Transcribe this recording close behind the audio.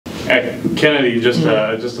Kennedy, just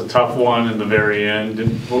a tough one in the very end.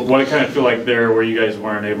 What did it kind of feel like there where you guys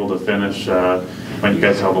weren't able to finish when you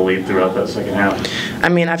guys held the lead throughout that second half? I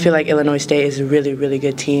mean, I feel like Illinois State is a really, really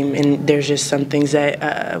good team, and there's just some things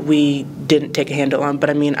that we didn't take a handle on. But,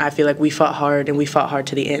 I mean, I feel like we fought hard, and we fought hard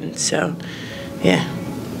to the end. So, yeah.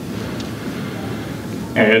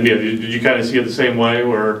 And, yeah, did you kind of see it the same way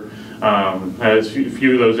where as a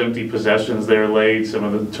few of those empty possessions there late, some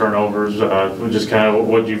of the turnovers, just kind of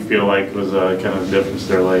what do you feel like was kind of the difference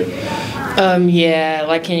there late? Yeah,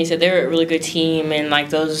 like Kenny said, they're a really good team, and like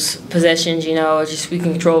those possessions, just we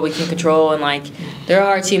can control, and like they're a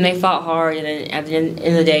hard team. They fought hard, and then at the end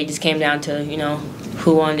of the day, it just came down to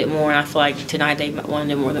who wanted it more. And I feel like tonight they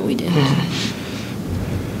wanted it more than we did.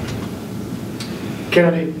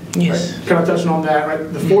 Kennedy, yes. Right, kind of touching on that,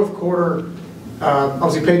 right? The fourth quarter.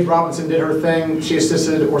 Obviously, Paige Robinson did her thing. She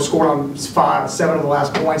assisted or scored on 7 of the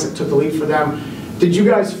last points that took the lead for them. Did you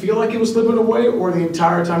guys feel like it was slipping away, or the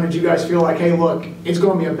entire time did you guys feel like, hey, look, it's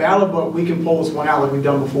going to be a battle, but we can pull this one out like we've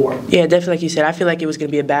done before? Yeah, definitely, like you said. I feel like it was going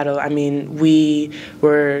to be a battle. I mean, we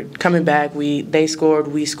were coming back. They scored,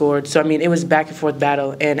 we scored. So, I mean, it was back and forth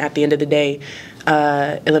battle. And at the end of the day,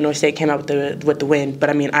 Illinois State came out with the win. But,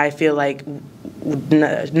 I mean, I feel like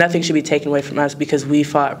nothing should be taken away from us because we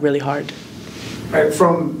fought really hard. Right,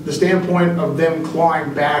 from the standpoint of them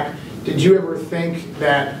clawing back, did you ever think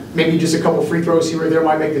that maybe just a couple free throws here or there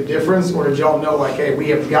might make the difference, or did y'all know like, hey,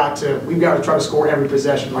 we've got to try to score every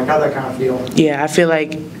possession? Like, how'd that kind of feel? Yeah, I feel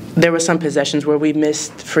like there were some possessions where we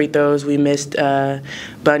missed free throws, we missed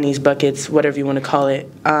bunnies, buckets, whatever you want to call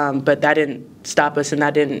it, but that didn't stop us, and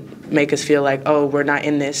that didn't make us feel like, oh, we're not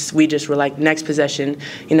in this. We just were like, next possession,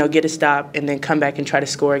 get a stop, and then come back and try to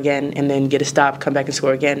score again, and then get a stop, come back and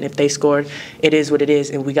score again. If they scored, it is what it is,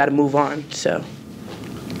 and we got to move on. So.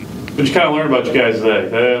 What you kind of learned about you guys today?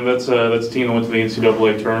 That's a team that went to the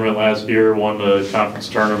NCAA tournament last year, won the conference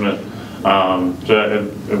tournament.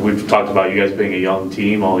 We've talked about you guys being a young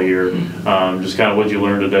team all year. Just kind of what you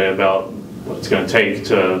learned today about what it's going to take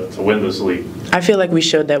to win this league. I feel like we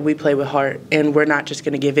showed that we play with heart, and we're not just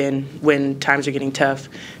going to give in when times are getting tough.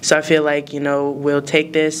 So I feel like, we'll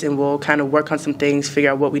take this and we'll kind of work on some things, figure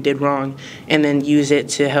out what we did wrong, and then use it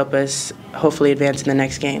to help us hopefully advance in the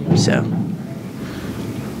next game. So.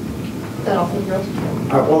 That all for the girls?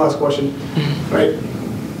 All right, one last question. Right,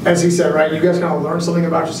 as he said, right, you guys kind of learned something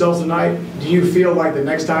about yourselves tonight. Do you feel like the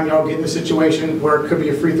next time y'all get in a situation where it could be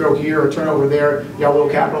a free throw here or a turnover there, y'all will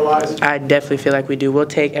capitalize? I definitely feel like we do. We'll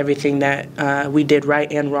take everything that we did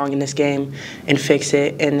right and wrong in this game and fix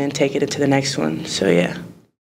it, and then take it into the next one. So, yeah.